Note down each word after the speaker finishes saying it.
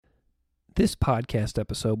This podcast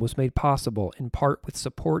episode was made possible in part with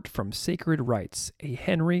support from Sacred Rights, a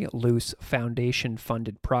Henry Luce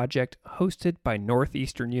Foundation-funded project hosted by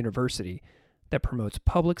Northeastern University that promotes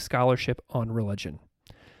public scholarship on religion.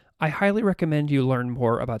 I highly recommend you learn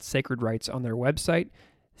more about Sacred Rights on their website,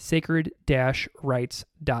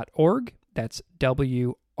 sacred-rights.org, that's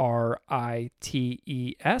WRITES,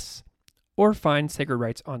 or find Sacred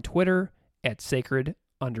Rights on Twitter at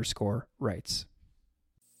sacred_rights.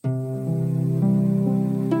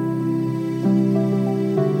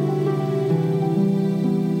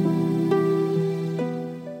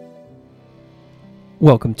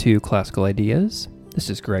 Welcome to Classical Ideas. This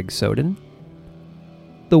is Greg Soden.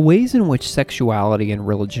 The ways in which sexuality and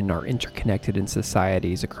religion are interconnected in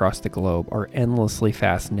societies across the globe are endlessly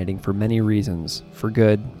fascinating for many reasons, for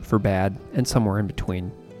good, for bad, and somewhere in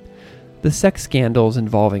between. The sex scandals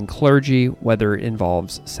involving clergy, whether it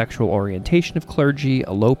involves sexual orientation of clergy,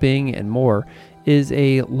 eloping, and more, is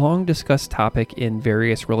a long-discussed topic in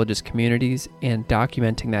various religious communities, and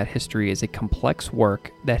documenting that history is a complex work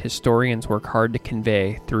that historians work hard to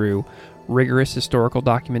convey through rigorous historical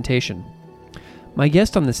documentation. My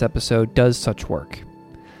guest on this episode does such work.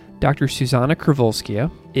 Dr. Zuzana Krivulskaya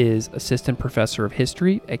is Assistant Professor of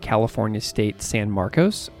History at California State San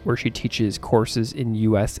Marcos, where she teaches courses in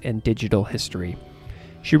U.S. and digital history.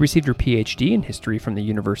 She received her PhD in history from the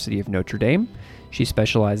University of Notre Dame. She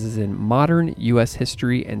specializes in modern U.S.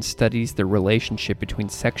 history and studies the relationship between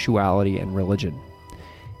sexuality and religion.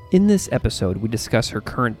 In this episode, we discuss her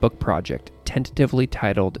current book project, tentatively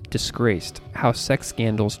titled Disgraced: How Sex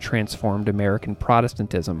Scandals Transformed American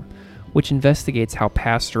Protestantism, which investigates how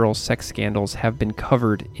pastoral sex scandals have been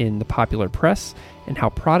covered in the popular press and how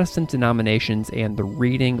Protestant denominations and the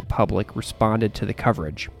reading public responded to the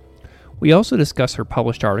coverage. We also discuss her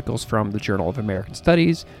published articles from the Journal of American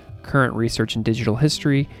Studies, Current Research in Digital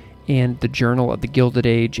History, and the Journal of the Gilded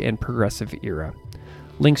Age and Progressive Era.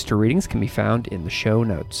 Links to readings can be found in the show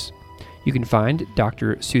notes. You can find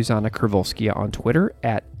Dr. Zuzana Krivulskaya on Twitter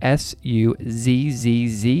at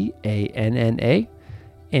SUZZZANNA,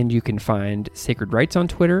 and you can find Sacred Rights on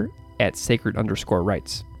Twitter at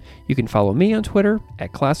sacred_rights. You can follow me on Twitter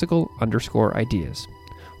at classical_ideas.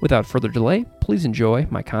 Without further delay, please enjoy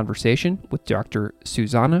my conversation with Dr.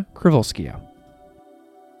 Zuzana Krivulskaya.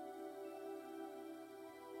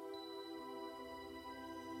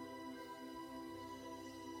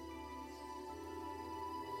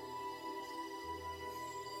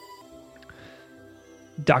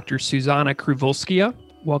 Dr. Zuzana Krivulskaya,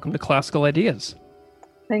 welcome to Classical Ideas.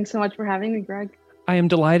 Thanks so much for having me, Greg. I am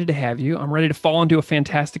delighted to have you. I'm ready to fall into a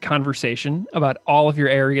fantastic conversation about all of your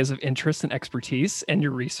areas of interest and expertise and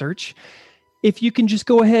your research. If you can just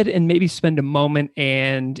go ahead and maybe spend a moment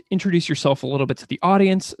and introduce yourself a little bit to the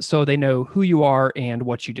audience so they know who you are and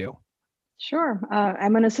what you do. Sure.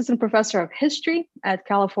 I'm an assistant professor of history at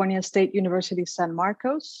California State University San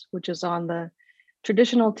Marcos, which is on the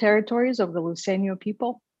traditional territories of the Luiseño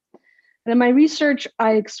people. And in my research,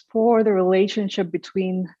 I explore the relationship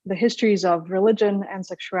between the histories of religion and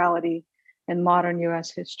sexuality in modern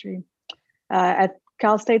U.S. history. At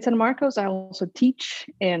Cal State San Marcos, I also teach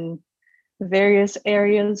in various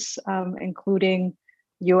areas, including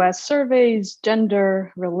U.S. surveys,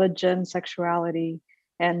 gender, religion, sexuality,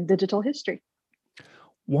 and digital history.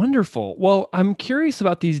 Wonderful. Well, I'm curious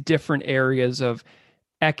about these different areas of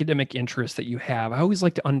academic interests that you have. I always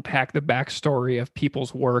like to unpack the backstory of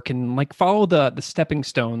people's work and follow the stepping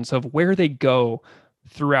stones of where they go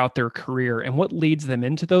throughout their career and what leads them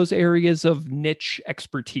into those areas of niche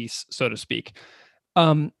expertise, so to speak.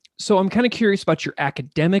 So I'm kind of curious about your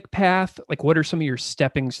academic path. What are some of your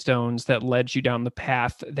stepping stones that led you down the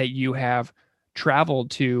path that you have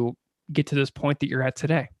traveled to get to this point that you're at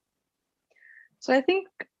today? So I think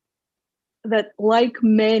that, like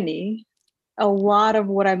many, a lot of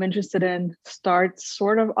what I'm interested in starts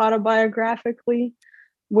sort of autobiographically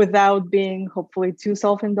without being hopefully too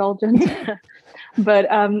self-indulgent.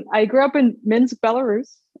 But I grew up in Minsk,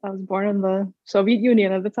 Belarus. I was born in the Soviet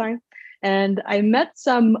Union at the time. And I met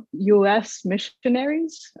some US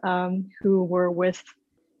missionaries who were with,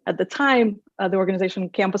 at the time, the organization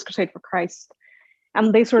Campus Crusade for Christ.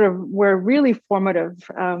 And they sort of were really formative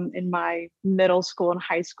in my middle school and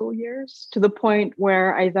high school years, to the point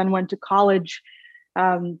where I then went to college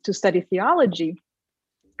to study theology.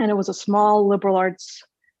 And it was a small liberal arts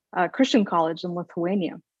Christian college in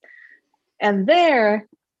Lithuania. And there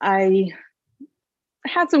I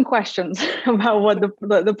had some questions about what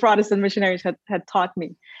the Protestant missionaries had taught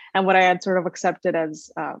me and what I had sort of accepted as,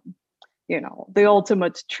 the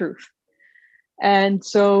ultimate truth. And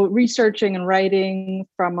so, researching and writing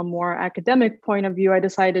from a more academic point of view, I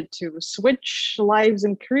decided to switch lives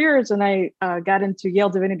and careers. And I got into Yale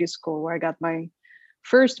Divinity School, where I got my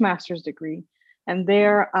first master's degree. And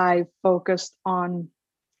there I focused on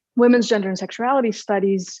women's gender and sexuality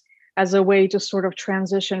studies as a way to sort of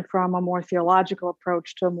transition from a more theological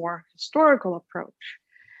approach to a more historical approach.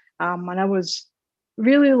 And I was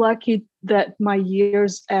really lucky that my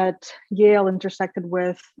years at Yale intersected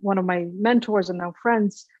with one of my mentors and now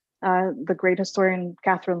friends, the great historian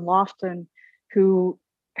Catherine Lofton, who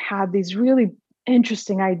had these really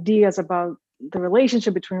interesting ideas about the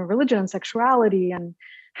relationship between religion and sexuality, and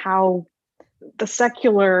how the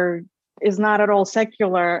secular is not at all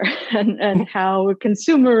secular, and how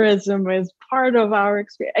consumerism is part of our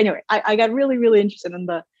experience. Anyway, I got really, really interested in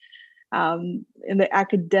the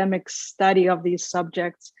academic study of these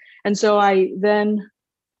subjects. And so I then,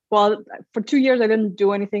 well, for 2 years, I didn't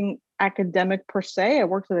do anything academic per se. I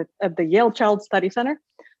worked at the Yale Child Study Center.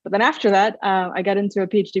 But then after that, I got into a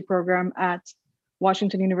PhD program at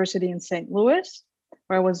Washington University in St. Louis,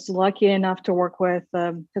 where I was lucky enough to work with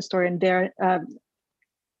historian Darren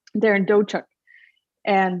Dochuk.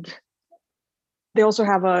 And they also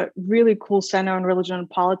have a really cool center on religion and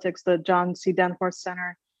politics, the John C. Danforth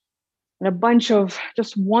Center, and a bunch of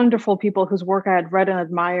just wonderful people whose work I had read and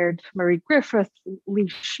admired. Marie Griffith, Lee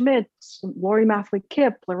Schmidt, Lori Mathley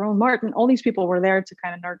Kipp, Lerone Martin, all these people were there to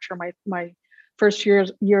kind of nurture my first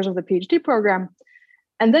years of the PhD program.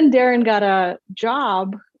 And then Darren got a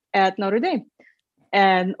job at Notre Dame.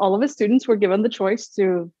 And all of his students were given the choice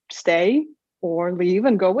to stay or leave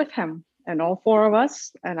and go with him. And all four of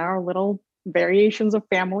us and our little variations of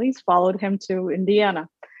families followed him to Indiana.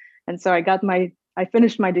 And so I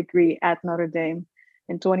finished my degree at Notre Dame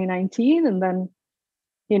in 2019. And then,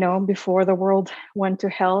 before the world went to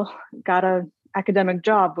hell, got an academic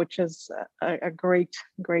job, which is a great,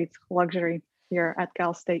 great luxury here at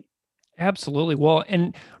Cal State. Absolutely. Well,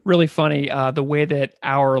 and really funny, the way that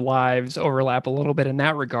our lives overlap a little bit in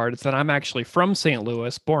that regard is that I'm actually from St.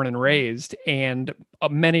 Louis, born and raised, and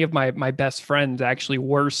many of my best friends actually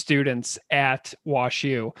were students at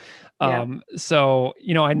WashU. So,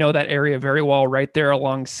 I know that area very well, right there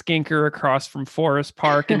along Skinker, across from Forest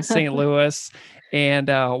Park in St. Louis. And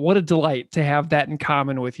what a delight to have that in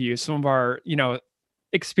common with you. Some of our,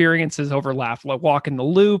 experiences overlap, like walking the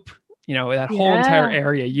Loop, that whole entire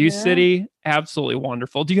area, City, absolutely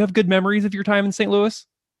wonderful. Do you have good memories of your time in St. Louis?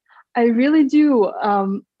 I really do.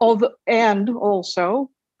 Also,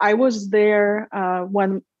 I was there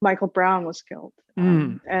when Michael Brown was killed.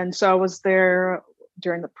 And so I was there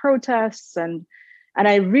during the protests, and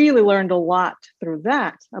I really learned a lot through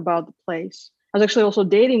that about the place. I was actually also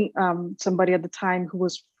dating somebody at the time who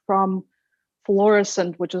was from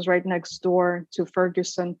Florissant, which is right next door to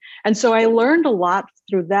Ferguson. And so I learned a lot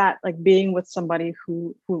through that, like being with somebody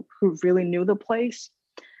who really knew the place.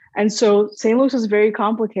 And so St. Louis is very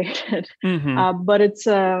complicated, but it's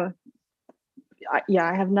I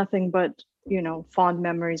have nothing but, fond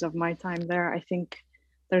memories of my time there. I think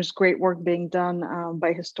there's great work being done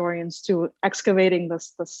by historians too, excavating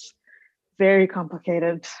this very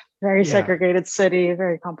complicated, very segregated city,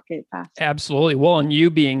 very complicated past. Absolutely. Well, and you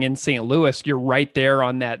being in St. Louis, you're right there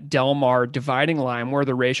on that Del Mar dividing line where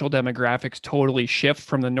the racial demographics totally shift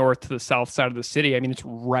from the north to the south side of the city. I mean, it's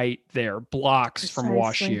right there, blocks from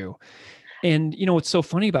WashU. And, what's so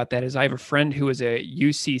funny about that is I have a friend who was a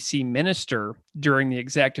UCC minister during the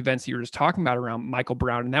exact events that you were just talking about around Michael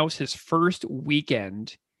Brown. And that was his first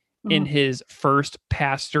weekend in his first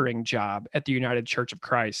pastoring job at the United Church of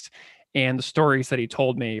Christ. And the stories that he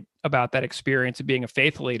told me about that experience of being a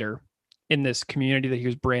faith leader in this community that he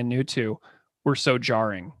was brand new to were so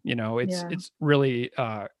jarring. It's really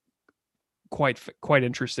quite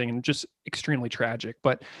interesting and just extremely tragic.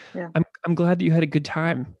 But I'm glad that you had a good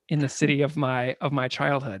time in the city of my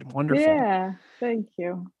childhood. Wonderful. Yeah, thank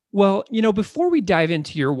you. Well, before we dive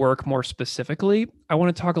into your work more specifically, I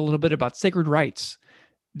want to talk a little bit about Sacred Rights,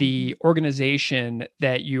 the organization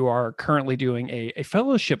that you are currently doing a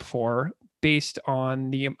fellowship for, based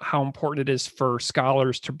on how important it is for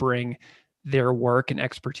scholars to bring their work and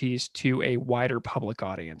expertise to a wider public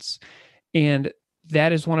audience. And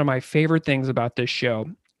that is one of my favorite things about this show,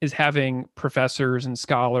 is having professors and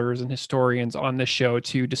scholars and historians on this show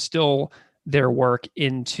to distill their work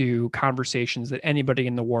into conversations that anybody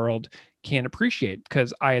in the world can appreciate.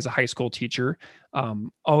 Because I, as a high school teacher,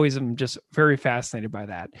 always am just very fascinated by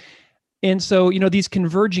that. And so, these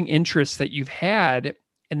converging interests that you've had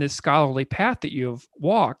in this scholarly path that you've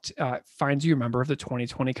walked finds you a member of the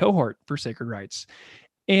 2020 cohort for Sacred Rights.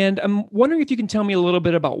 And I'm wondering if you can tell me a little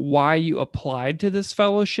bit about why you applied to this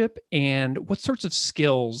fellowship and what sorts of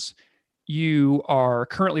skills you are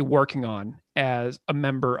currently working on as a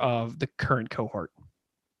member of the current cohort.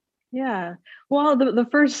 Yeah. Well, the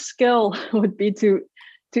first skill would be to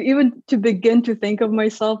begin to think of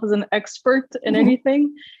myself as an expert in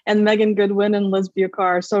anything. And Megan Goodwin and Liz Bucar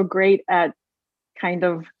are so great at kind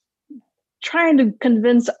of trying to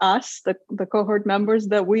convince us, the cohort members,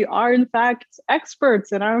 that we are in fact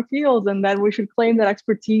experts in our fields and that we should claim that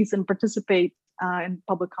expertise and participate in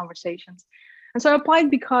public conversations. And so I applied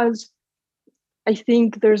because I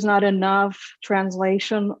think there's not enough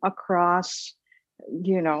translation across,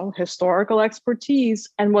 historical expertise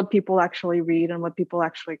and what people actually read and what people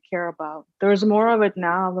actually care about. There's more of it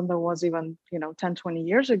now than there was even, 10, 20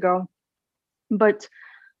 years ago. But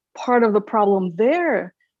part of the problem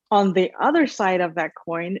there, on the other side of that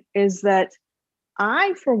coin, is that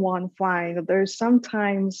I, for one, find that there's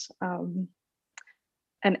sometimes an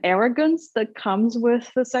arrogance that comes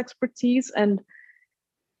with this expertise. And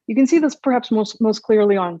you can see this perhaps most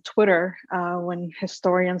clearly on Twitter when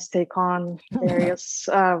historians take on various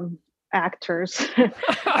actors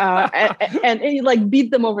and like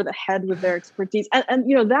beat them over the head with their expertise.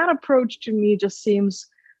 And that approach to me just seems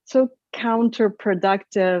so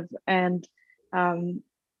counterproductive and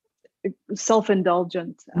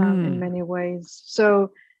self-indulgent in many ways.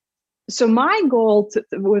 So my goal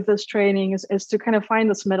with this training is to kind of find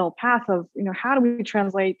this middle path of, how do we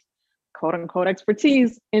translate quote unquote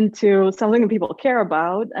expertise into something that people care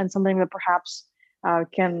about and something that perhaps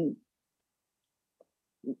can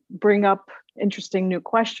bring up interesting new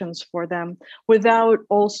questions for them without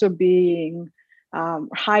also being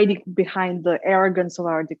hiding behind the arrogance of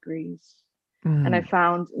our degrees. And I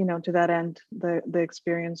found, to that end, the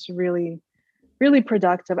experience really, really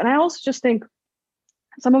productive. And I also just think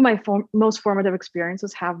some of my most formative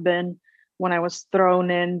experiences have been when I was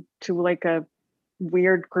thrown into like a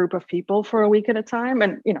weird group of people for a week at a time.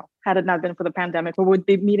 And, had it not been for the pandemic, we would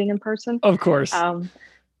be meeting in person. Of course. And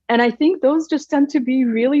I think those just tend to be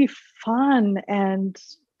really fun and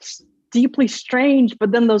deeply strange.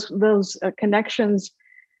 But then those connections,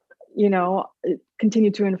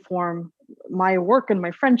 continue to inform my work and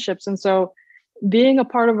my friendships. And so being a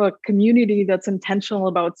part of a community that's intentional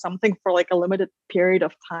about something for like a limited period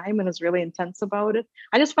of time and is really intense about it,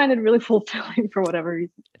 I just find it really fulfilling for whatever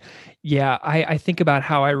reason. Yeah, I think about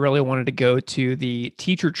how I really wanted to go to the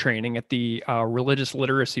teacher training at the Religious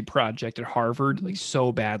Literacy Project at Harvard, like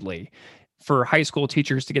so badly, for high school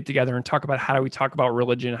teachers to get together and talk about how do we talk about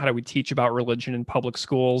religion, how do we teach about religion in public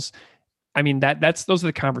schools. I mean, those are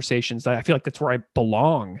the conversations that I feel like that's where I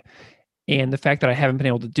belong. And the fact that I haven't been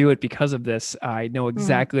able to do it because of this, I know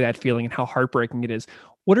exactly that feeling and how heartbreaking it is.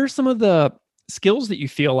 What are some of the skills that you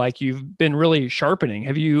feel like you've been really sharpening?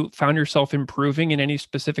 Have you found yourself improving in any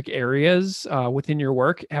specific areas within your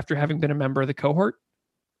work after having been a member of the cohort?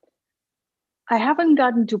 I haven't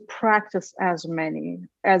gotten to practice as many,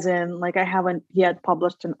 as in like I haven't yet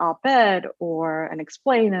published an op-ed or an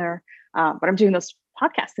explainer, but I'm doing this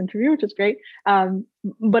podcast interview, which is great.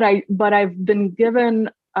 But I've been given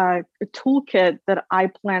a toolkit that I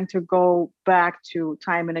plan to go back to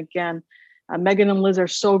time and again. Megan and Liz are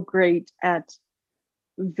so great at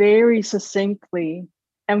very succinctly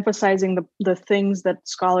emphasizing the things that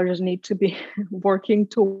scholars need to be working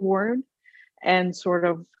toward and sort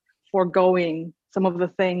of foregoing some of the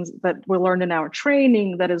things that we learned in our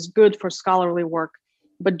training that is good for scholarly work,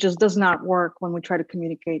 but just does not work when we try to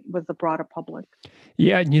communicate with the broader public.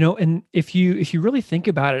 Yeah, and if you really think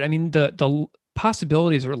about it, I mean, the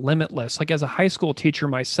possibilities are limitless. Like as a high school teacher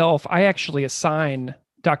myself, I actually assign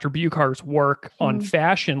Dr. Bucar's work on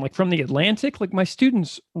fashion, like from the Atlantic, like my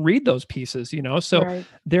students read those pieces, so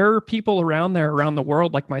there are people around the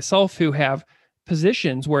world like myself who have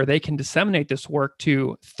positions where they can disseminate this work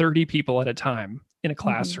to 30 people at a time in a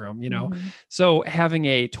classroom, So having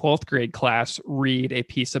a 12th grade class read a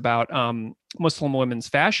piece about Muslim women's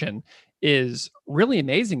fashion is really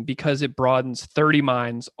amazing because it broadens 30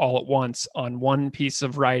 minds all at once on one piece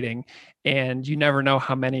of writing. And you never know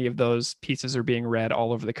how many of those pieces are being read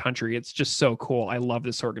all over the country. It's just so cool. I love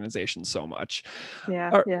this organization so much.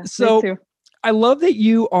 Yeah. So me too. I love that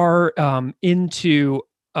you are into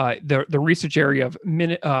the research area of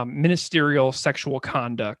ministerial sexual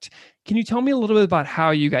conduct. Can you tell me a little bit about how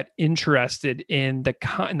you got interested in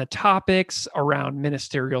the topics around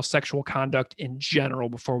ministerial sexual conduct in general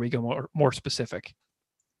before we go more specific?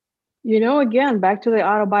 Again, back to the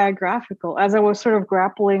autobiographical, as I was sort of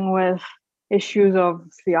grappling with issues of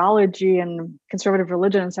theology and conservative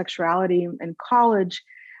religion and sexuality in college,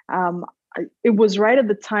 it was right at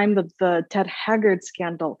the time that the Ted Haggard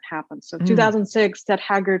scandal happened. So 2006, Ted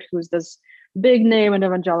Haggard, who's this big name in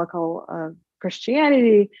evangelical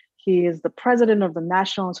Christianity, he is the president of the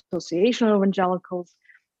National Association of Evangelicals.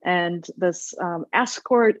 And this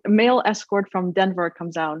male escort from Denver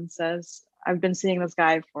comes out and says, I've been seeing this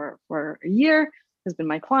guy for a year. He's been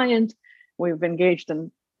my client. We've engaged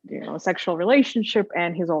in a sexual relationship,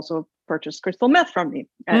 and he's also purchased crystal meth from me.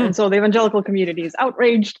 And so the evangelical community is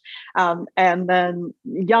outraged. And then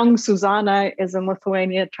young Susanna is in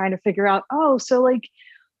Lithuania trying to figure out, so like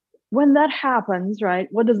when that happens, right,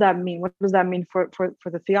 what does that mean? What does that mean for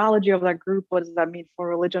the theology of that group? What does that mean for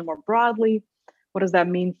religion more broadly? What does that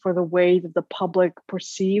mean for the way that the public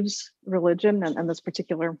perceives religion and this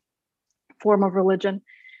particular form of religion?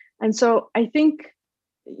 And so I think,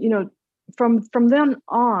 from then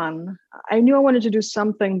on, I knew I wanted to do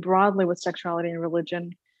something broadly with sexuality and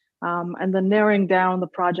religion. And then narrowing down the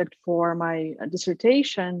project for my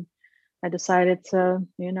dissertation, I decided to,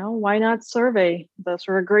 why not survey the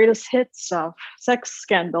sort of greatest hits of sex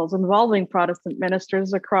scandals involving Protestant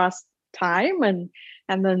ministers across time and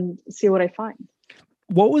then see what I find.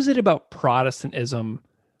 What was it about Protestantism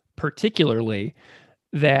particularly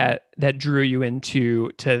that drew you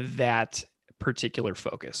into that particular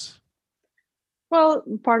focus? Well,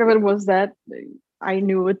 part of it was that I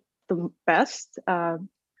knew it the best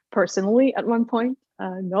personally at one point,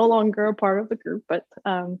 no longer a part of the group, but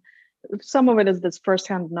some of it is this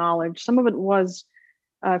firsthand knowledge. Some of it was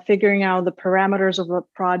figuring out the parameters of the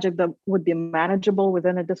project that would be manageable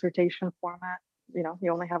within a dissertation format.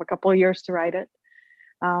 You only have a couple of years to write it.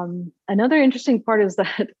 Another interesting part is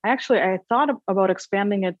that I thought about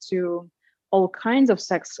expanding it to all kinds of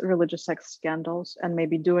religious sex scandals and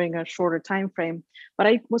maybe doing a shorter time frame. But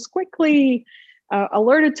I was quickly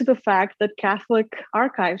alerted to the fact that Catholic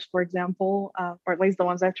archives, for example, or at least the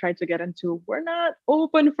ones I've tried to get into, were not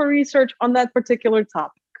open for research on that particular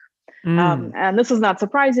topic. And this is not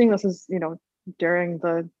surprising. This is, during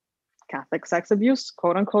the Catholic sex abuse,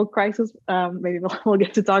 quote unquote, crisis. Maybe we'll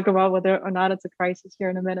get to talk about whether or not it's a crisis here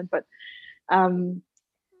in a minute. But I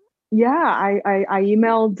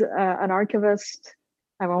emailed an archivist.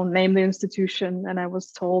 I won't name the institution, and I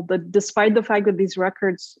was told that despite the fact that these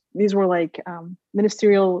were like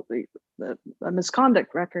ministerial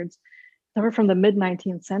misconduct records, they were from the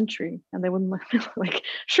mid-19th century, and they wouldn't like,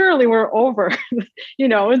 surely we're over.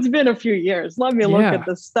 It's been a few years. Let me look at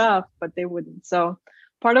this stuff, but they wouldn't. So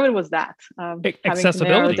part of it was that accessibility. Having to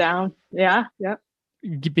narrow down. Yeah.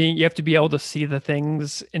 You have to be able to see the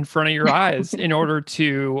things in front of your eyes in order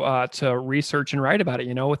to research and write about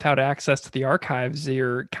it. Without access to the archives,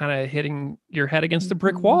 you're kind of hitting your head against a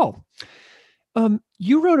brick wall.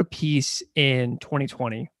 You wrote a piece in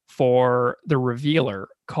 2020 for The Revealer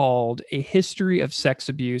called "A History of Sex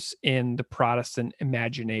Abuse in the Protestant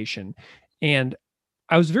Imagination," and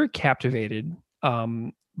I was very captivated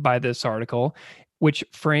by this article, which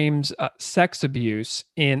frames sex abuse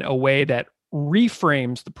in a way that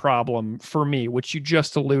reframes the problem for me, which you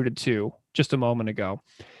just alluded to just a moment ago.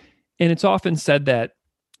 And it's often said that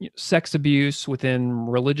sex abuse within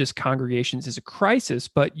religious congregations is a crisis,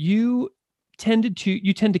 but you tend to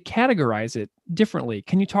categorize it differently.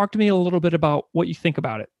 Can you talk to me a little bit about what you think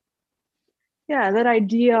about it? Yeah, that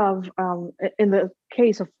idea of, in the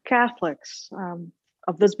case of Catholics,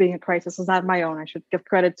 of this being a crisis is not my own. I should give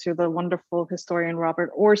credit to the wonderful historian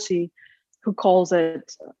Robert Orsi, who calls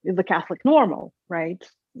it the Catholic normal, right?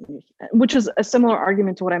 Which is a similar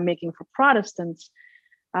argument to what I'm making for Protestants.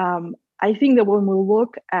 I think that when we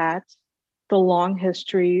look at the long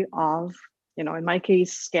history of, in my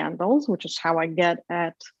case, scandals, which is how I get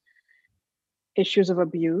at issues of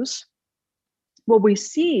abuse, what we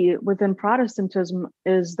see within Protestantism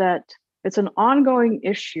is that it's an ongoing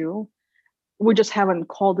issue. We just haven't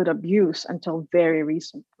called it abuse until very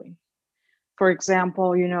recently. For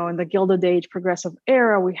example, in the Gilded Age progressive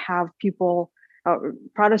era, we have people,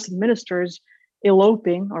 Protestant ministers,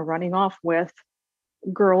 eloping or running off with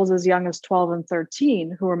girls as young as 12 and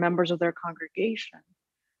 13 who were members of their congregation.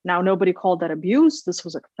 Now, nobody called that abuse. This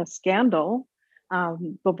was a scandal.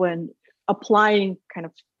 But when applying kind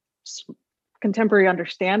of contemporary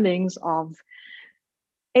understandings of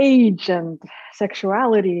age and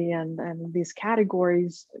sexuality and these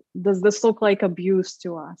categories, does this look like abuse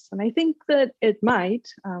to us? And I think that it might.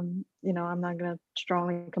 I'm not going to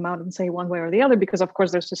strongly come out and say one way or the other, because of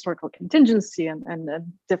course there's historical contingency and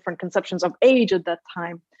different conceptions of age at that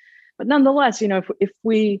time. But nonetheless, if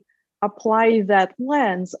we apply that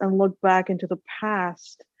lens and look back into the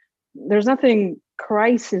past, there's nothing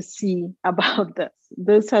crisis-y about this.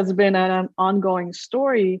 This has been an ongoing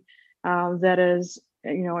story that is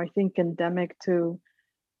I think endemic to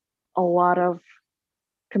a lot of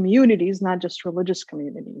communities, not just religious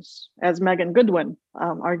communities, as Megan Goodwin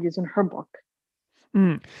argues in her book.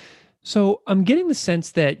 Mm. So I'm getting the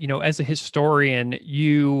sense that, as a historian,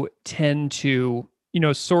 you tend to,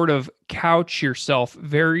 sort of couch yourself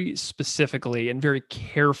very specifically and very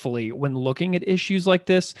carefully when looking at issues like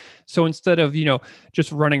this. So instead of,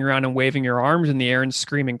 just running around and waving your arms in the air and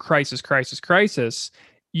screaming crisis, crisis, crisis,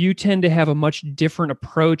 you tend to have a much different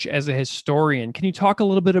approach as a historian. Can you talk a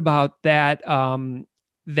little bit about that?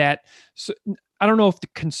 So, I don't know if the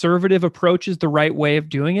conservative approach is the right way of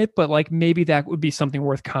doing it, but like maybe that would be something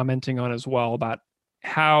worth commenting on as well, about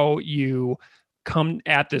how you come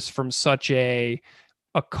at this from such a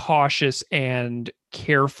cautious and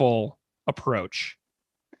careful approach.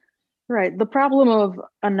 Right. The problem of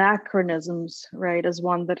anachronisms, right, is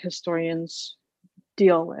one that historians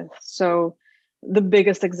deal with. So the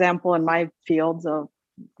biggest example in my fields of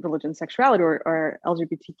religion, sexuality, or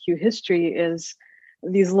LGBTQ history is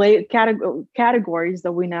these late categories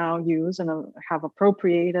that we now use and have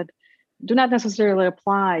appropriated do not necessarily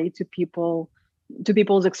apply to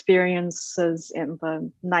people's experiences in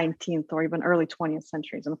the 19th or even early 20th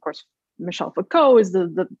centuries. And of course, Michel Foucault is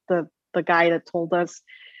the guy that told us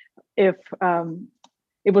if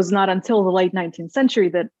it was not until the late 19th century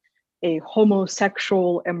that a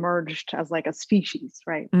homosexual emerged as like a species,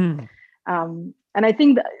 right? And I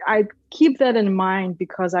think that I keep that in mind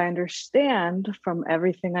because I understand from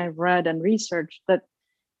everything I've read and researched that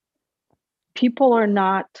people are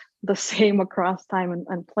not the same across time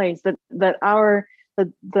and place. That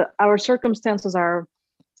our circumstances are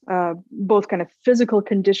both kind of physical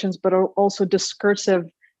conditions, but are also discursive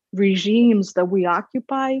regimes that we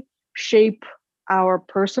occupy shape our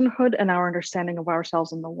personhood and our understanding of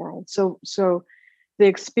ourselves in the world. So the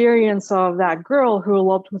experience of that girl who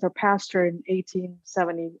eloped with her pastor in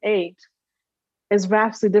 1878 is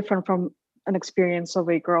vastly different from an experience of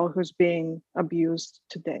a girl who's being abused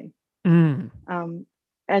today.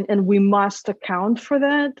 And we must account for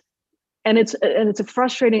that. And it's a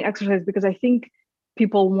frustrating exercise because I think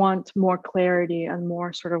people want more clarity and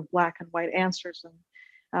more sort of black and white answers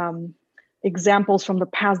and examples from the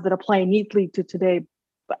past that apply neatly to today.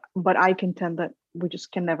 But I contend that we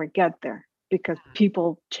just can never get there because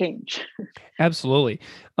people change. Absolutely.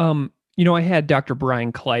 I had Dr.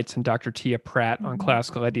 Brian Kleitz and Dr. Tia Pratt on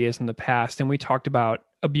Classical Ideas in the past, and we talked about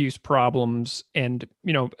abuse problems and,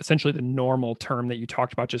 essentially the normal term that you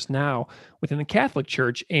talked about just now within the Catholic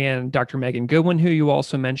Church. And Dr. Megan Goodwin, who you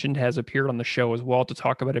also mentioned, has appeared on the show as well to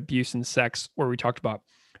talk about abuse and sex, where we talked about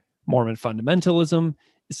Mormon fundamentalism,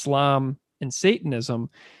 Islam, and Satanism.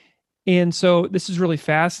 And so this is really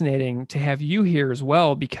fascinating to have you here as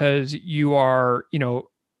well, because you are,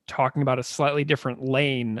 talking about a slightly different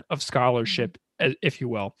lane of scholarship, if you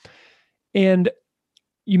will. And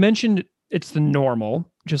you mentioned it's the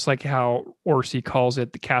normal, just like how Orsi calls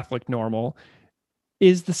it the Catholic normal.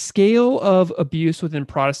 Is the scale of abuse within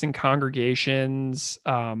Protestant congregations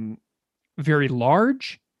very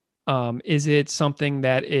large? Is it something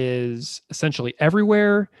that is essentially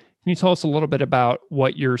everywhere? Can you tell us a little bit about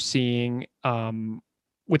what you're seeing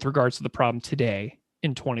with regards to the problem today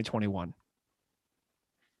in 2021?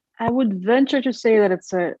 I would venture to say that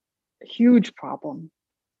it's a huge problem.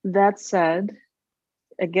 That said,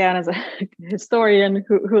 again, as a historian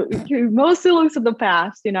who mostly looks at the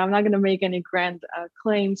past, I'm not going to make any grand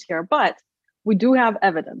claims here, but we do have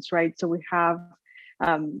evidence, right? So we have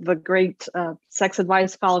the great sex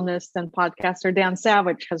advice columnist and podcaster Dan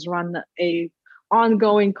Savage has run a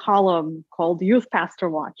ongoing column called Youth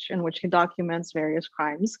Pastor Watch, in which he documents various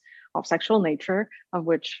crimes of sexual nature, of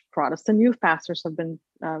which Protestant youth pastors have been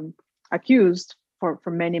accused for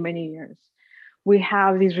many, many years. We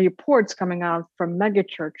have these reports coming out from mega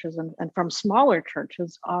churches and from smaller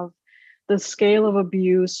churches of the scale of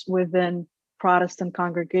abuse within Protestant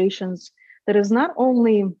congregations that is not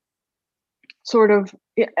only sort of,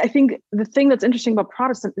 I think the thing that's interesting about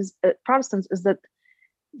Protestants is that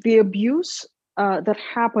the abuse that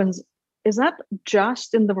happens is not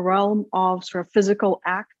just in the realm of sort of physical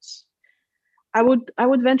acts. I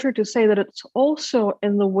would venture to say that it's also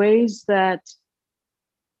in the ways that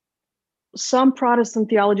some Protestant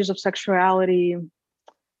theologies of sexuality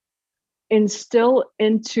instill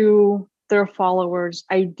into their followers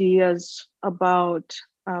ideas about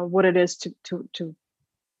what it is to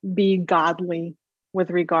be godly with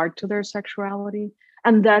regard to their sexuality.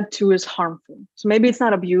 And that too is harmful. So maybe it's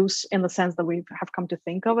not abuse in the sense that we have come to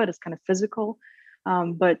think of it as kind of physical,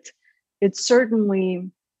 but it's certainly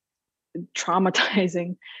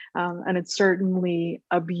traumatizing, and it's certainly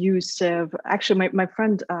abusive. Actually, my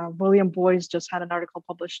friend William Boyce just had an article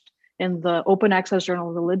published in the open access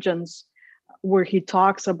journal Religions, where he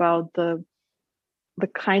talks about the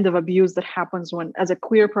kind of abuse that happens when, as a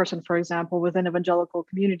queer person, for example, within evangelical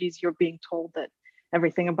communities, you're being told that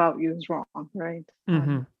everything about you is wrong, right?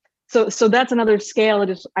 Mm-hmm. So that's another scale.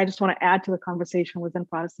 I just want to add to the conversation within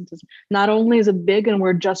Protestantism. Not only is it big, and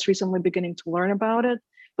we're just recently beginning to learn about it,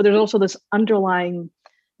 but there's also this underlying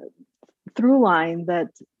through line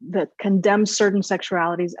that condemns certain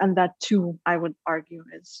sexualities, and that too, I would argue,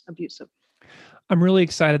 is abusive. I'm really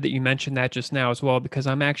excited that you mentioned that just now as well, because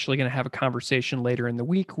I'm actually going to have a conversation later in the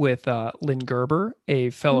week with Lynn Gerber, a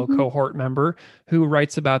fellow cohort member who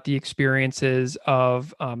writes about the experiences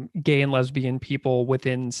of gay and lesbian people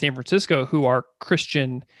within San Francisco who are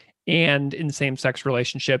Christian and in same-sex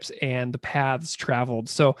relationships and the paths traveled.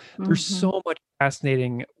 So there's so much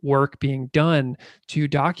fascinating work being done to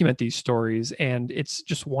document these stories, and it's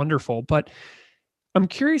just wonderful. But I'm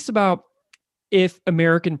curious about if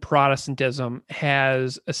American Protestantism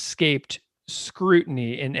has escaped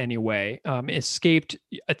scrutiny in any way, escaped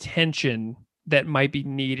attention that might be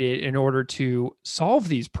needed in order to solve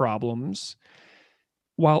these problems,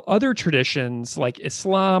 while other traditions like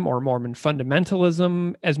Islam or Mormon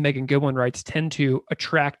fundamentalism, as Megan Goodwin writes, tend to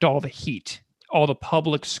attract all the heat, all the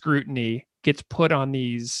public scrutiny gets put on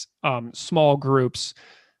these small groups.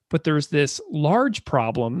 But there's this large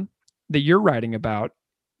problem that you're writing about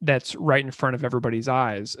that's right in front of everybody's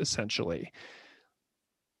eyes, essentially.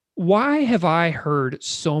 Why have I heard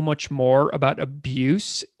so much more about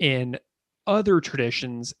abuse in other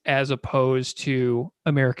traditions as opposed to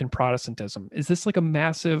American Protestantism? Is this like a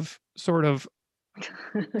massive sort of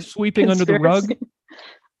sweeping under the rug?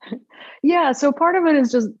 Yeah, so part of it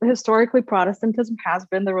is just historically Protestantism has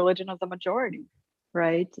been the religion of the majority,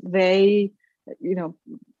 right? They,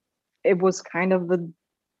 it was kind of the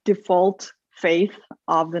default faith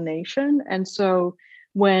of the nation. And so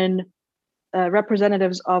when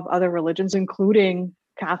representatives of other religions, including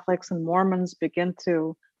Catholics and Mormons, begin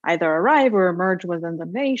to either arrive or emerge within the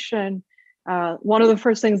nation, one of the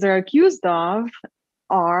first things they're accused of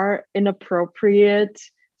are inappropriate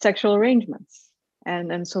sexual arrangements.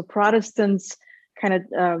 And so Protestants kind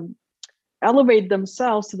of elevate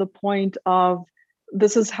themselves to the point of,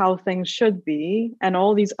 this is how things should be, and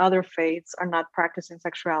all these other faiths are not practicing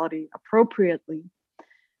sexuality appropriately.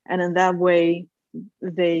 And in that way,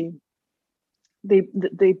 they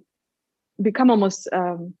become almost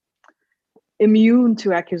immune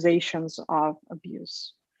to accusations of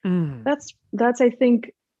abuse. That's I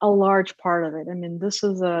think a large part of it. I mean, this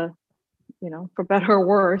is a, for better or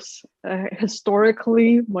worse, a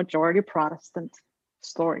historically majority Protestant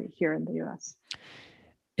story here in the US.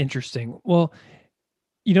 Interesting. Well,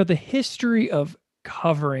 the history of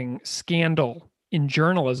covering scandal in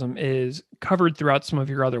journalism is covered throughout some of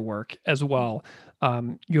your other work as well.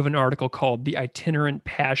 You have an article called The Itinerant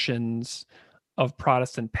Passions of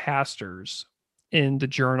Protestant Pastors in the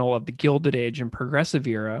Journal of the Gilded Age and Progressive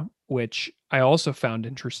Era, which I also found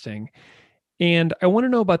interesting. And I want to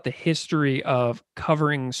know about the history of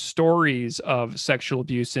covering stories of sexual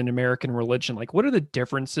abuse in American religion. Like, what are the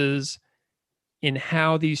differences in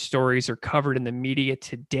how these stories are covered in the media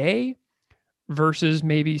today versus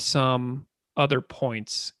maybe some other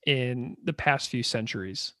points in the past few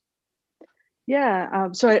centuries? Yeah,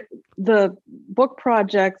 the book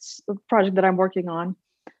project that I'm working on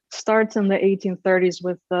starts in the 1830s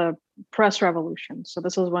with the press revolution. So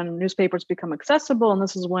this is when newspapers become accessible, and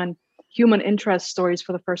this is when human interest stories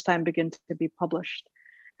for the first time begin to be published,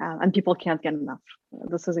 and people can't get enough.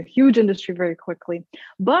 This is a huge industry very quickly,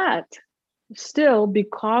 but still,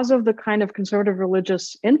 because of the kind of conservative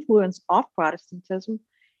religious influence of Protestantism,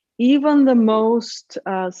 even the most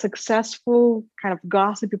successful kind of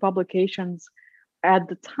gossipy publications at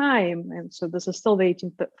the time, and so this is still the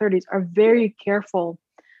 1830s, are very careful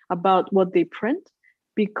about what they print,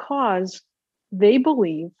 because they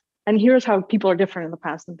believe, and here's how people are different in the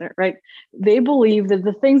past and there, right? They believe that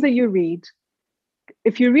the things that you read,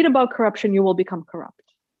 if you read about corruption, you will become corrupt.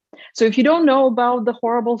 So if you don't know about the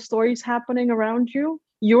horrible stories happening around you,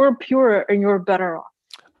 you're pure and you're better off.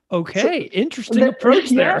 Okay, so, interesting approach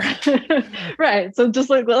there. Right. So just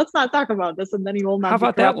like, let's not talk about this, and then you will not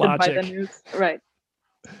be corrupted by the news. Right.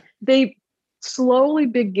 They slowly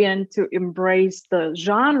begin to embrace the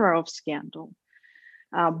genre of scandal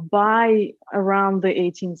by around the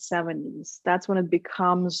 1870s. That's when it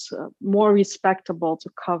becomes more respectable to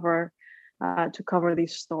cover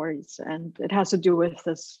these stories, and it has to do with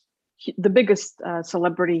the biggest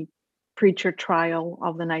celebrity preacher trial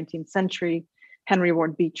of the 19th century, Henry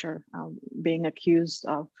Ward Beecher being accused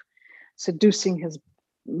of seducing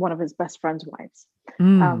one of his best friend's wives.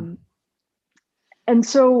 And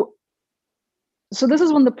so this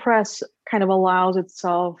is when the press kind of allows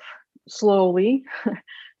itself slowly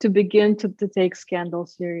to begin to take scandal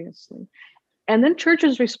seriously. And then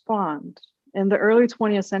churches respond. In the early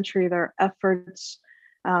 20th century, there are efforts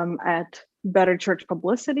at better church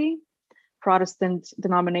publicity. Protestant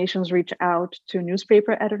denominations reach out to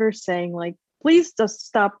newspaper editors saying, like, please just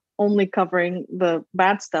stop only covering the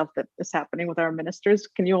bad stuff that is happening with our ministers.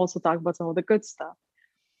 Can you also talk about some of the good stuff?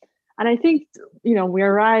 And I think, we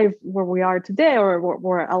arrive where we are today, or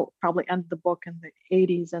where I'll probably end the book in the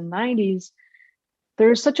 80s and 90s.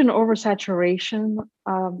 There's such an oversaturation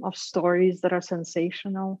of stories that are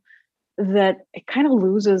sensational that it kind of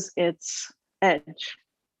loses its edge,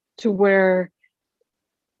 to where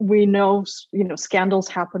we know, scandals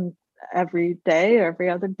happen every day, every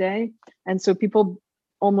other day. And so people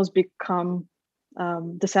almost become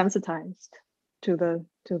desensitized to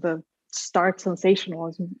the stark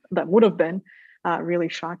sensationalism that would have been really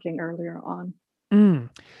shocking earlier on.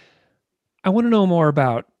 I want to know more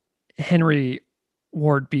about Henry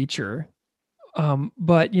Ward Beecher,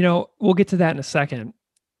 but we'll get to that in a second.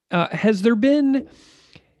 Has there been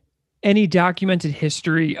any documented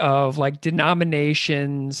history of like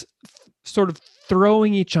denominations sort of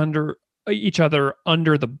throwing each other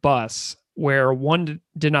under the bus, where one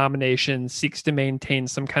denomination seeks to maintain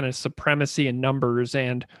some kind of supremacy in numbers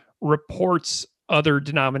and reports other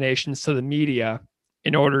denominations to the media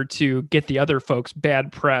in order to get the other folks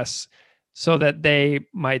bad press, so that they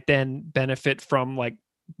might then benefit from like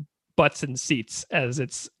butts and seats, as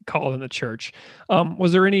it's called in the church?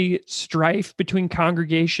 Was there any strife between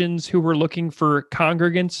congregations who were looking for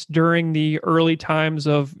congregants during the early times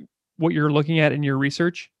of what you're looking at in your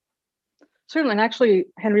research? Certainly, and actually,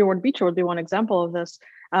 Henry Ward Beecher would be one example of this.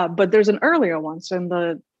 But there's an earlier one. So in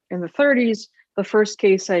the 30s, the first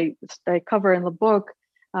case I cover in the book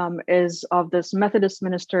is of this Methodist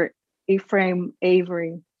minister, Ephraim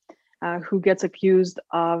Avery, who gets accused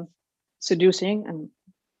of seducing, and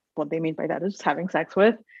what they mean by that is having sex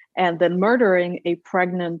with, and then murdering a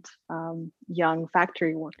pregnant young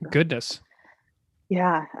factory worker. Goodness.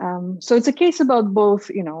 Yeah. So it's a case about both,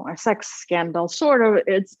 a sex scandal, sort of.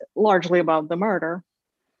 It's largely about the murder.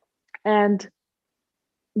 And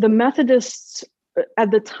the Methodists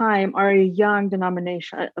at the time are a young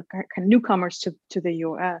denomination, newcomers to the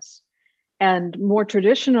US. And more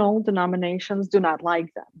traditional denominations do not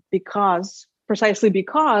like them, precisely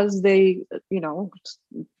because they,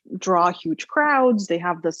 draw huge crowds. They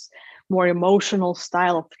have this more emotional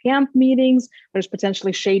style of camp meetings. There's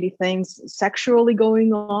potentially shady things sexually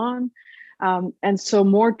going on. And so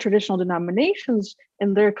more traditional denominations,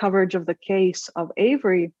 in their coverage of the case of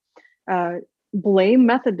Avery, blame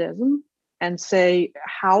Methodism and say,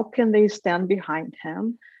 how can they stand behind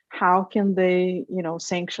him? How can they,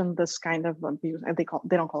 sanction this kind of abuse? And they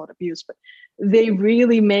don't call it abuse, but they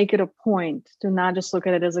really make it a point to not just look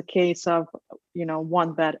at it as a case of,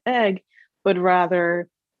 one bad egg, but rather,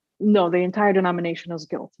 no, the entire denomination is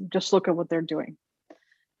guilty. Just look at what they're doing.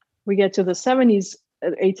 We get to the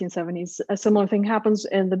 1870s, a similar thing happens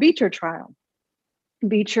in the Beecher trial.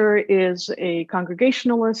 Beecher is a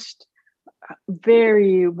Congregationalist,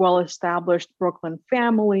 very well-established Brooklyn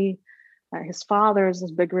family. His father is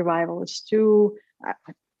this big revivalist too.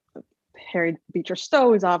 Harry Beecher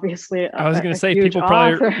Stowe is obviously I was going to say, people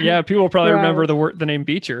probably right. Remember the name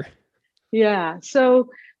Beecher. Yeah. So,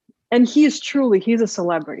 and he's a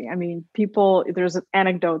celebrity. I mean, there's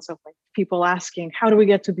anecdotes of like people asking, how do we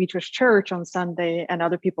get to Beecher's church on Sunday? And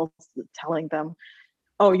other people telling them,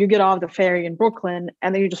 oh, you get off the ferry in Brooklyn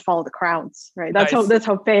and then you just follow the crowds, right? That's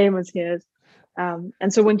how famous he is.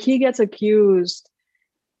 And so when he gets accused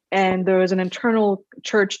and there is an internal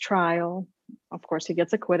church trial, of course, he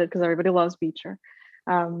gets acquitted because everybody loves Beecher.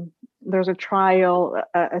 There's a trial,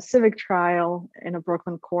 a civic trial in a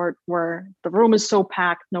Brooklyn court where the room is so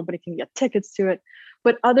packed, nobody can get tickets to it.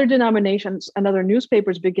 But other denominations and other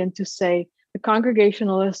newspapers begin to say the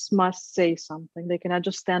Congregationalists must say something. They cannot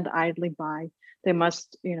just stand idly by. They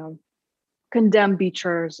must, condemn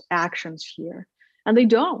Beecher's actions here. And they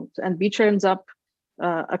don't. And Beecher ends up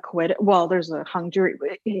acquitted. Well, there's a hung jury.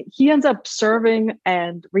 He ends up serving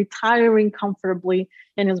and retiring comfortably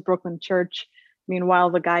in his Brooklyn church. Meanwhile,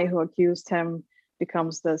 the guy who accused him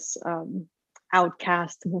becomes this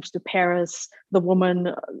outcast, moves to Paris. The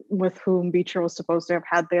woman with whom Beecher was supposed to have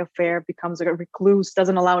had the affair becomes a recluse,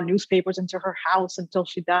 doesn't allow newspapers into her house until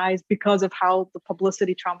she dies because of how the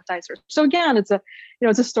publicity traumatized her. So again, it's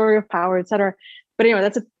a story of power, etc. But anyway,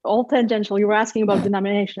 that's all tangential. You were asking about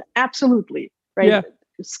denomination. Absolutely. right? Yeah.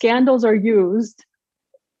 Scandals are used,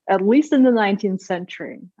 at least in the 19th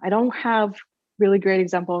century. I don't have really great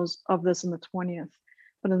examples of this in the 20th,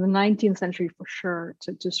 but in the 19th century for sure,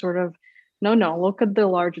 to sort of, no, look at the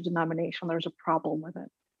larger denomination. There's a problem with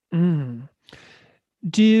it. Mm.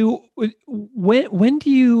 When do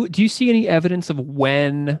you see any evidence of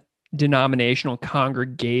when denominational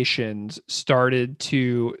congregations started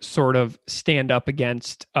to sort of stand up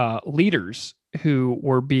against leaders who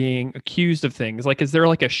were being accused of things? Like, is there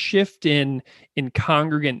like a shift in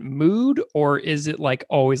congregant mood, or is it like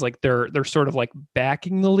always like they're sort of like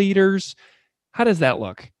backing the leaders? How does that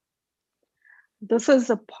look? This is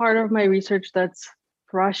a part of my research that's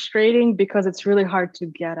frustrating because it's really hard to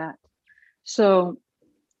get at. So,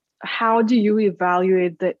 how do you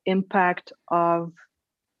evaluate the impact of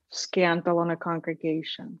scandal on a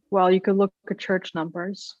congregation? Well, you could look at church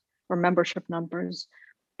numbers or membership numbers,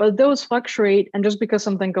 but those fluctuate. And just because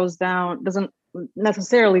something goes down doesn't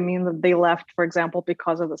necessarily mean that they left, for example,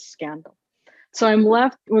 because of the scandal. So I'm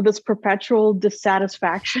left with this perpetual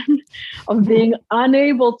dissatisfaction of being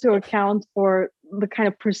unable to account for the kind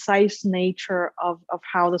of precise nature of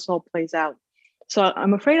how this all plays out. So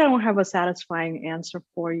I'm afraid I don't have a satisfying answer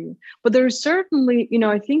for you. But there's certainly,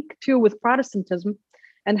 I think too with Protestantism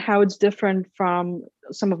and how it's different from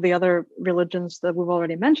some of the other religions that we've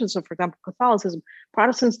already mentioned. So for example, Catholicism,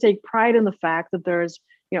 Protestants take pride in the fact that there's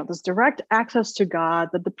this direct access to God,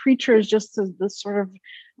 that the preacher is just this sort of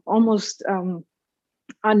almost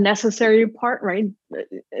unnecessary part, right?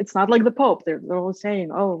 It's not like the Pope. They're always saying,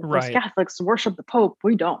 oh, those Right. Catholics worship the Pope.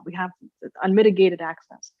 We don't. We have unmitigated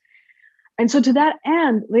access. And so to that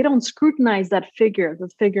end, they don't scrutinize the figure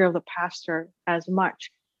of the pastor as much.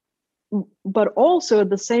 But also at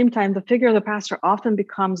the same time, the figure of the pastor often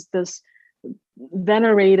becomes this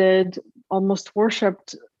venerated, almost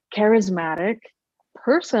worshipped, charismatic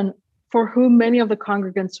person for whom many of the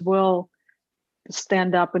congregants will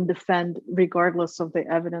stand up and defend regardless of the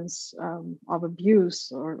evidence of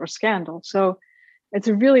abuse or scandal. So it's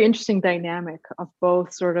a really interesting dynamic of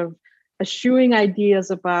both sort of eschewing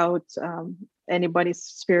ideas about anybody's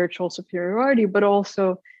spiritual superiority, but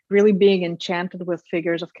also really being enchanted with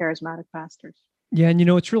figures of charismatic pastors. Yeah, and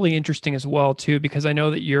it's really interesting as well too, because I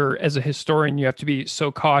know that as a historian, you have to be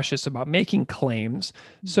so cautious about making claims.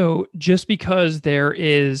 So just because there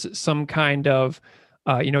is some kind of,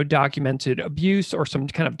 documented abuse or some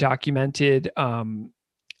kind of documented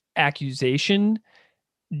accusation,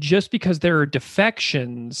 just because there are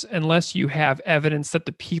defections, unless you have evidence that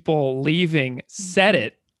the people leaving said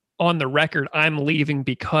it on the record, I'm leaving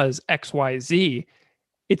because XYZ,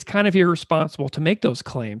 it's kind of irresponsible to make those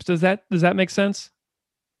claims. Does that make sense?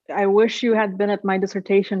 I wish you had been at my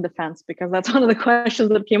dissertation defense, because that's one of the questions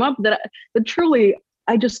that came up that truly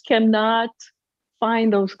I just cannot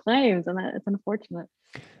find those claims, and it's unfortunate.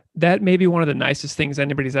 That may be one of the nicest things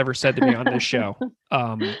anybody's ever said to me on this show.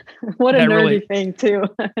 What a nerdy thing too.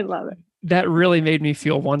 I love it. That really made me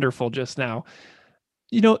feel wonderful just now.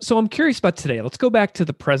 So I'm curious about today. Let's go back to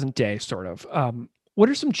the present day, sort of. What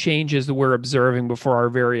are some changes that we're observing before our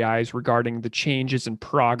very eyes regarding the changes in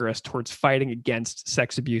progress towards fighting against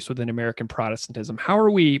sex abuse within American Protestantism? How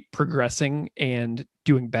are we progressing and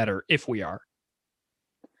doing better, if we are?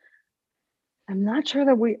 I'm not sure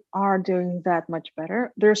that we are doing that much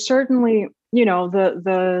better. There's certainly,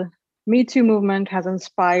 the Me Too movement has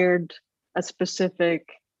inspired a specific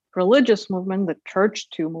religious movement, the Church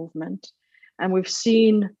Too movement. And we've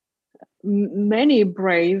seen many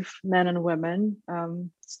brave men and women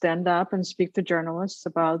stand up and speak to journalists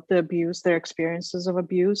about the abuse, their experiences of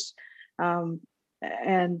abuse.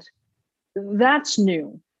 And that's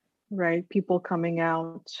new, right? People coming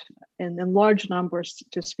out in large numbers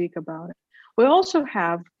to speak about it. We also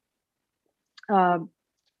have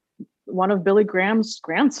one of Billy Graham's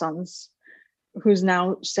grandsons who's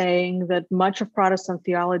now saying that much of Protestant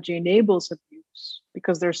theology enables abuse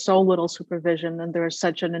because there's so little supervision and there's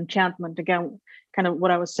such an enchantment. Again, kind of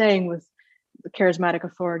what I was saying with the charismatic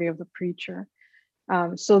authority of the preacher.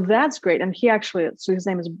 So that's great. And so his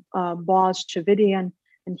name is Boaz Chavidian,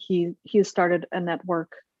 and he started a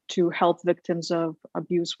network to help victims of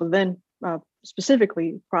abuse within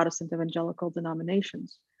specifically Protestant evangelical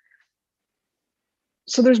denominations.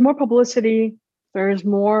 So there's more publicity, there's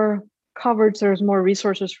more coverage, there's more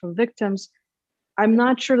resources for victims. I'm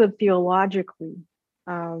not sure that theologically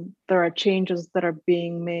there are changes that are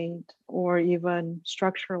being made, or even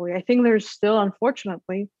structurally. I think there's still,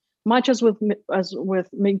 unfortunately, much as with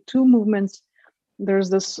Me Too movements,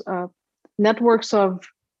 there's this networks of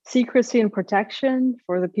secrecy and protection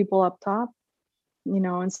for the people up top.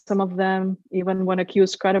 And some of them, even when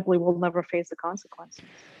accused credibly, will never face the consequences.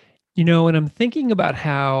 And I'm thinking about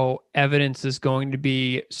how evidence is going to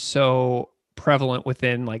be so prevalent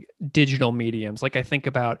within like digital mediums. Like I think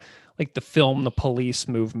about like the film, the police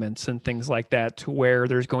movements and things like that, to where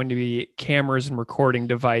there's going to be cameras and recording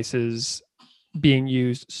devices being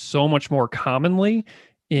used so much more commonly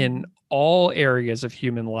in Mhm. all areas of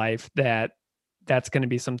human life that that's going to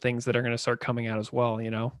be some things that are going to start coming out as well.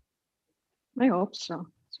 I hope so.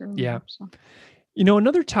 Certainly Yeah. hope so.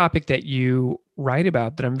 Another topic that you write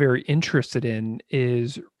about that I'm very interested in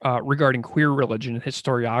is regarding queer religion and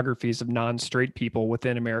historiographies of non straight people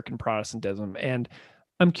within American Protestantism. And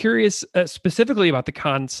I'm curious specifically about the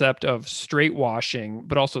concept of straight washing,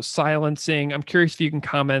 but also silencing. I'm curious if you can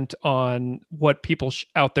comment on what people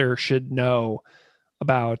out there should know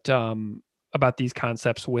about these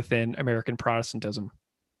concepts within American Protestantism.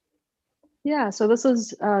 Yeah, so this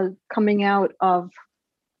is coming out of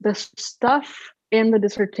the stuff in the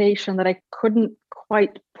dissertation that I couldn't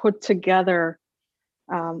quite put together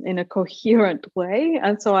in a coherent way,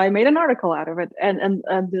 and so I made an article out of it. And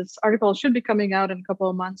this article should be coming out in a couple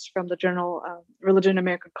of months from the journal Religion,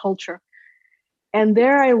 American Culture. And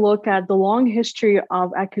there I look at the long history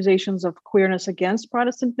of accusations of queerness against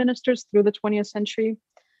Protestant ministers through the 20th century,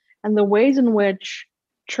 and the ways in which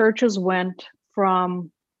churches went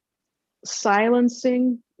from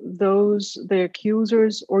silencing the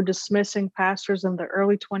accusers or dismissing pastors in the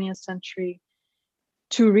early 20th century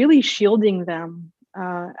to really shielding them.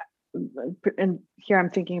 And here I'm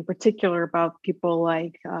thinking in particular about people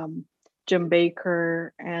like Jim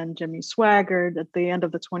Baker and Jimmy Swaggart at the end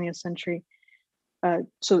of the 20th century.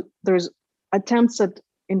 So there's attempts at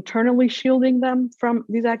internally shielding them from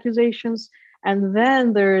these accusations, and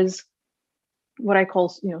then there's what I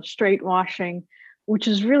call, straight washing, which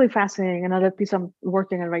is really fascinating. Another piece I'm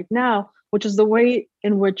working on right now, which is the way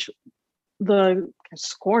in which the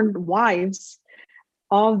scorned wives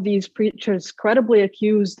of these preachers, credibly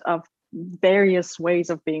accused of various ways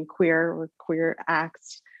of being queer or queer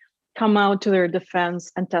acts, come out to their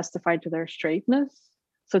defense and testify to their straightness.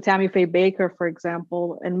 So Tammy Faye Baker, for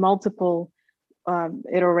example, in multiple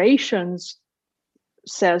iterations,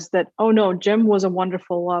 says that, oh no, Jim was a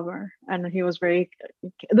wonderful lover, and he was very.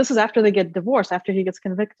 This is after they get divorced, after he gets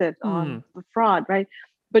convicted on the fraud, right?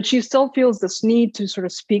 But she still feels this need to sort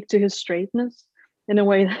of speak to his straightness in a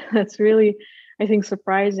way that's really, I think,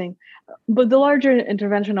 surprising. But the larger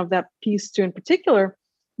intervention of that piece, too, in particular,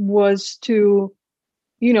 was to,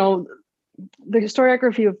 the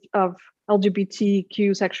historiography of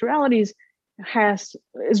LGBTQ sexualities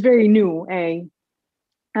is very new, A,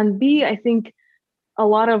 and B, I think a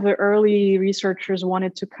lot of the early researchers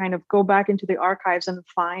wanted to kind of go back into the archives and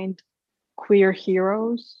find queer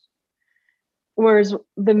heroes. Whereas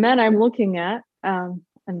the men I'm looking at, and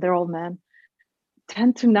they're all men,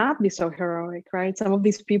 tend to not be so heroic, right? Some of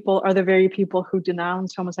these people are the very people who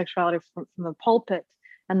denounce homosexuality from the pulpit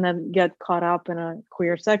and then get caught up in a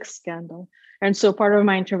queer sex scandal. And so part of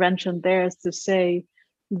my intervention there is to say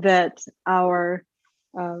that our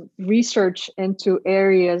research into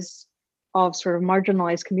areas of sort of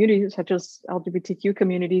marginalized communities, such as LGBTQ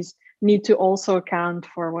communities, need to also account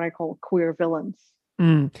for what I call queer villains.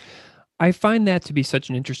 I find that to be such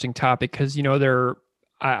an interesting topic because,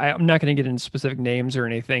 I'm not going to get into specific names or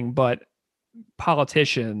anything, but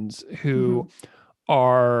politicians who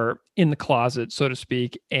are in the closet, so to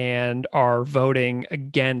speak, and are voting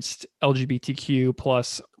against LGBTQ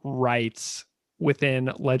plus rights within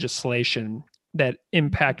legislation that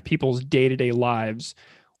impact people's day-to-day lives,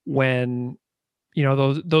 when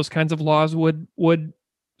those kinds of laws would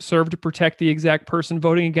serve to protect the exact person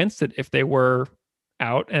voting against it if they were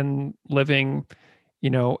out and living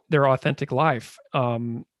their authentic life.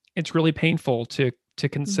 It's really painful to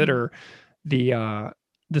consider the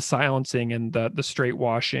silencing and the straight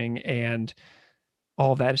washing and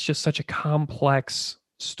all that. It's just such a complex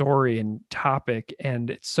story and topic, and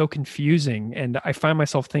it's so confusing, and I find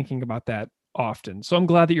myself thinking about that often. So I'm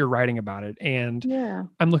glad that you're writing about it, and Yeah.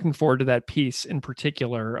 I'm looking forward to that piece in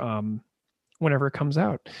particular, whenever it comes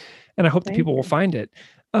out, and I hope that Thank people will you. find it.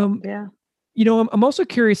 um, Yeah. I'm also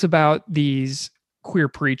curious about these queer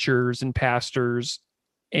preachers and pastors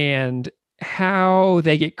and how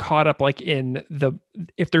they get caught up like in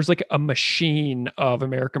if there's like a machine of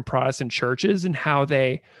American Protestant churches and how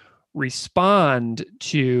they respond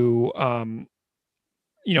to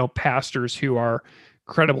pastors who are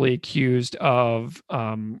credibly accused of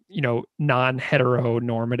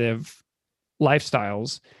non-heteronormative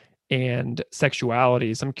lifestyles and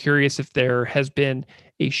sexualities. I'm curious if there has been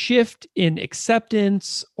a shift in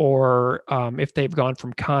acceptance, or if they've gone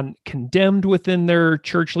from condemned within their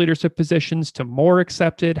church leadership positions to more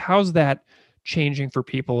accepted. How's that changing for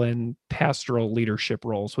people in pastoral leadership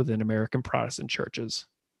roles within American Protestant churches?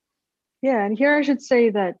 Yeah, and here I should say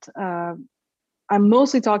that I'm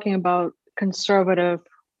mostly talking about conservative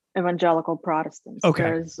evangelical Protestants. Okay.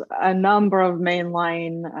 There's a number of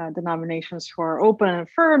mainline denominations who are open and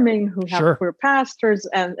affirming, who have Sure. queer pastors,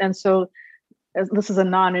 and so this is a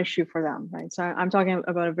non-issue for them, right? So I'm talking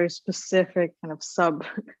about a very specific kind of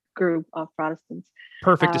subgroup of Protestants.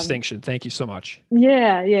 Perfect distinction. Thank you so much.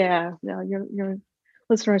 Yeah. Your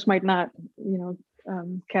listeners might not,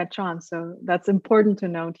 catch on, so that's important to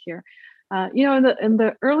note here. In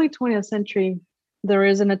the early 20th century, there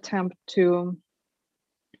is an attempt to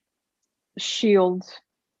shield,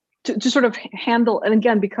 to sort of handle, and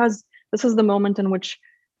again, because this is the moment in which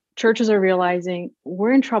churches are realizing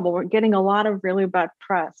we're in trouble, we're getting a lot of really bad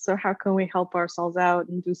press, so how can we help ourselves out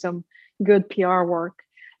and do some good PR work?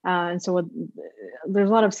 And so there's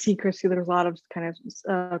a lot of secrecy, there's a lot of kind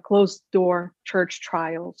of closed door church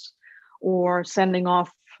trials, or sending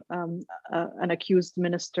off an accused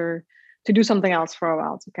minister to do something else for a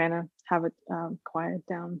while to kind of have it quiet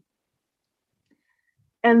down.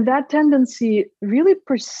 And that tendency really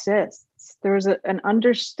persists. There's an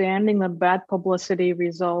understanding that bad publicity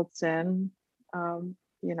results in,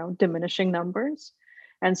 diminishing numbers.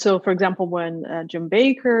 And so, for example, when Jim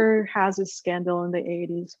Baker has a scandal in the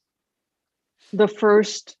 80s, the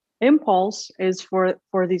first impulse is for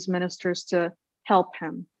these ministers to help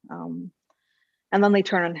him. And then they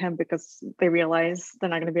turn on him because they realize they're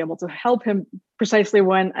not going to be able to help him precisely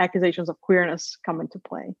when accusations of queerness come into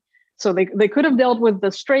play. So they could have dealt with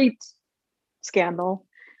the straight scandal,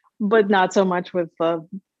 but not so much with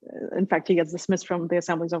in fact, he gets dismissed from the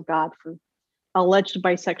Assemblies of God for alleged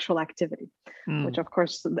bisexual activity, which of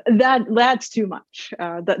course, that's too much.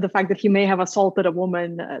 The fact that he may have assaulted a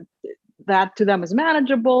woman, that to them is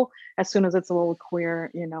manageable. As soon as it's a little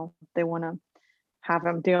queer, they want to have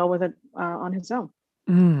him deal with it on his own.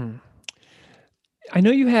 I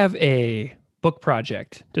know you have a book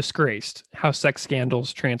project, Disgraced: How Sex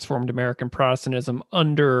Scandals Transformed American Protestantism,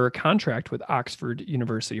 under contract with Oxford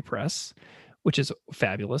University Press, which is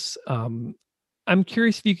fabulous. I'm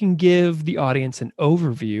curious if you can give the audience an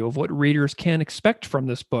overview of what readers can expect from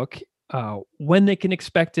this book, when they can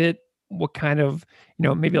expect it, what kind of,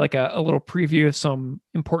 maybe like a little preview of some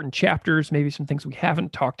important chapters, maybe some things we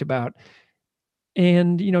haven't talked about,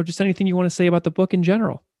 and, just anything you want to say about the book in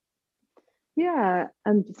general. Yeah,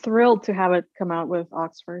 I'm thrilled to have it come out with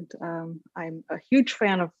Oxford. I'm a huge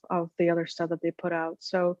fan of the other stuff that they put out.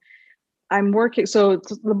 So I'm working, so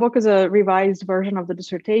the book is a revised version of the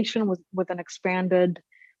dissertation with an expanded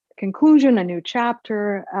conclusion, a new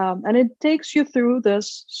chapter, and it takes you through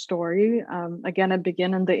this story. Again, I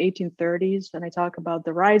begin in the 1830s, and I talk about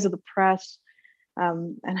the rise of the press,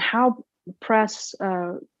 and how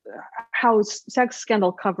how sex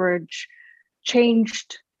scandal coverage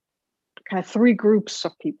changed kind of three groups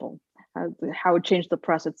of people: how it changed the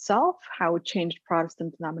press itself, how it changed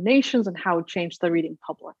Protestant denominations, and how it changed the reading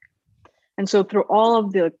public. And so through all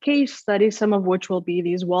of the case studies, some of which will be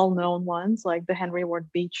these well-known ones, like the Henry Ward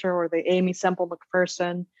Beecher or the Amy Semple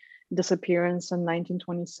McPherson disappearance in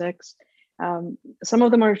 1926. Some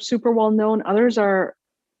of them are super well-known. Others are,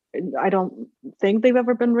 I don't think they've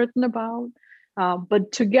ever been written about.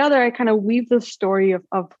 But together, I kind of weave the story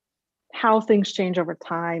of how things change over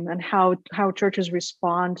time, and how churches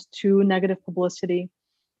respond to negative publicity,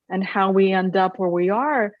 and how we end up where we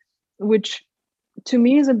are, which to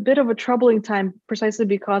me is a bit of a troubling time, precisely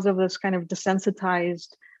because of this kind of desensitized,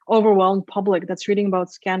 overwhelmed public that's reading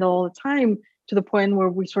about scandal all the time, to the point where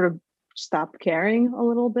we sort of stop caring a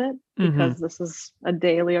little bit, because this is a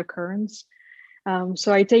daily occurrence.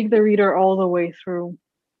 So I take the reader all the way through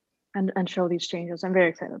and show these changes. I'm very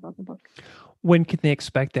excited about the book. When can they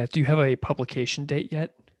expect that? Do you have a publication date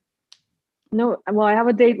yet? No, well, I have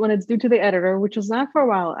a date when it's due to the editor, which is not for a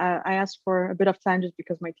while. I asked for a bit of time just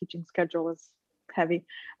because my teaching schedule is heavy.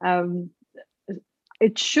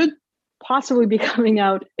 It should possibly be coming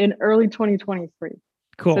out in early 2023.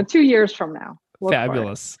 Cool. So 2 years from now.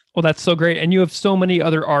 Fabulous. Well, that's so great. And you have so many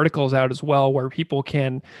other articles out as well, where people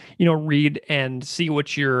can, read and see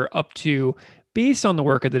what you're up to based on the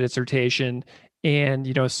work of the dissertation,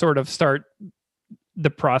 and, sort of start the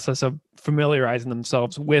process of familiarizing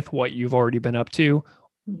themselves with what you've already been up to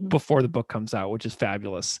before the book comes out, which is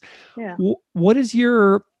fabulous. Yeah. What is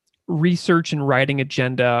your research and writing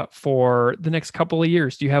agenda for the next couple of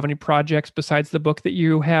years? Do you have any projects besides the book that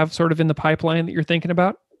you have sort of in the pipeline that you're thinking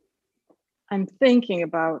about? I'm thinking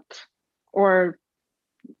about, or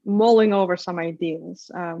mulling over some ideas.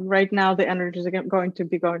 Right now, the energy is going to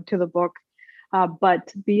be going to the book.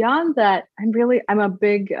 But beyond that, I'm a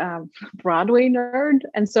big Broadway nerd.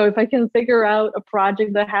 And so if I can figure out a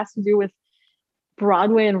project that has to do with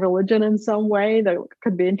Broadway and religion in some way that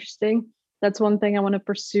could be interesting, that's one thing I want to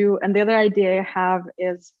pursue. And the other idea I have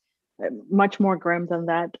is much more grim than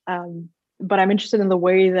that. But I'm interested in the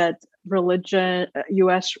way that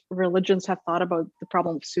US religions have thought about the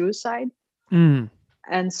problem of suicide.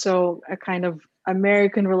 And so a kind of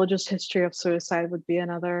American religious history of suicide would be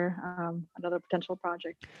another potential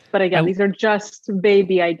project. But again, these are just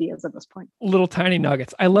baby ideas at this point. Little tiny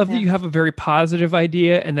nuggets. I love that you have a very positive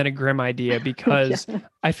idea and then a grim idea, because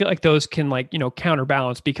I feel like those can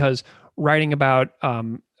counterbalance, because writing about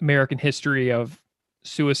American history of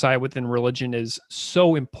suicide within religion is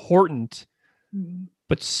so important,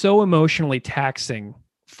 but so emotionally taxing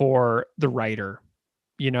for the writer.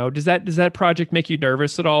 Does that project make you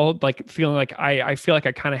nervous at all? Like feeling like I feel like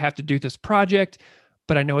I kind of have to do this project,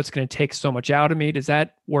 but I know it's going to take so much out of me. Does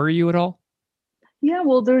that worry you at all? Yeah,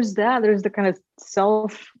 well, there's the kind of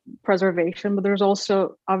self-preservation, but there's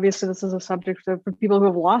also, obviously, this is a subject for people who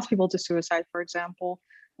have lost people to suicide, for example,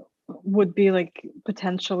 would be like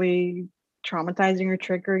potentially traumatizing or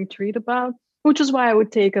triggering to read about, which is why I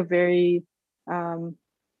would take a very,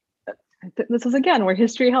 this is again where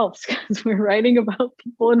history helps, because we're writing about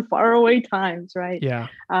people in faraway times, right? Yeah.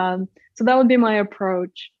 So that would be my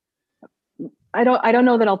approach. I don't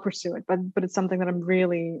know that I'll pursue it, but it's something that I'm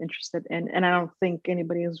really interested in, and I don't think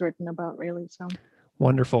anybody has written about really. So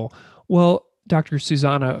wonderful. Well, Dr.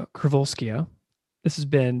 Zuzana Krivulskaya, this has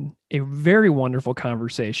been a very wonderful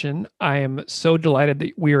conversation. I am so delighted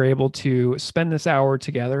that we are able to spend this hour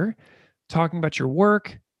together talking about your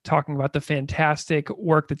work, talking about the fantastic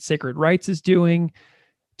work that Sacred Writes is doing,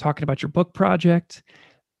 talking about your book project.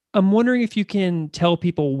 I'm wondering if you can tell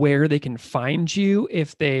people where they can find you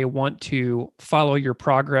if they want to follow your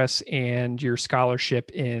progress and your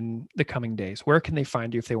scholarship in the coming days. Where can they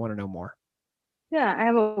find you if they want to know more? Yeah, I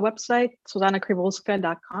have a website,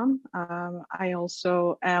 zuzanakrivulskaya.com. I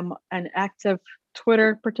also am an active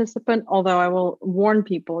Twitter participant, although I will warn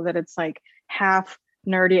people that it's like half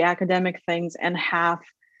nerdy academic things and half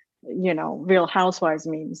Real Housewives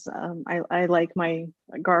memes. I like my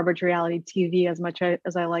garbage reality TV as much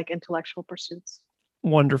as I like intellectual pursuits.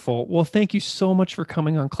 Wonderful. Well, thank you so much for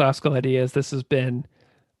coming on Classical Ideas. This has been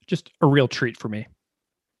just a real treat for me.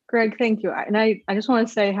 Greg, thank you. And I just want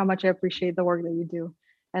to say how much I appreciate the work that you do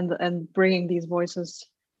and bringing these voices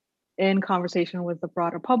in conversation with the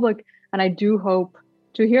broader public. And I do hope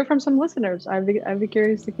to hear from some listeners. I'd be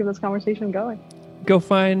curious to keep this conversation going. Go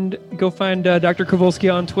find Dr.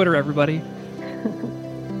 Krivulskaya on Twitter, everybody.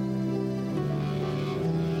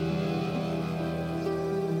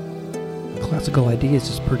 Classical Ideas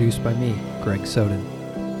is produced by me, Greg Soden.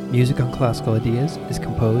 Music on Classical Ideas is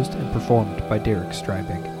composed and performed by Derek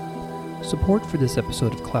Strybig. Support for this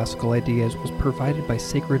episode of Classical Ideas was provided by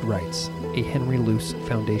Sacred Writes, a Henry Luce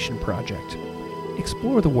Foundation project.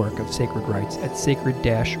 Explore the work of Sacred Writes at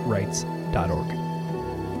sacred-writes.org.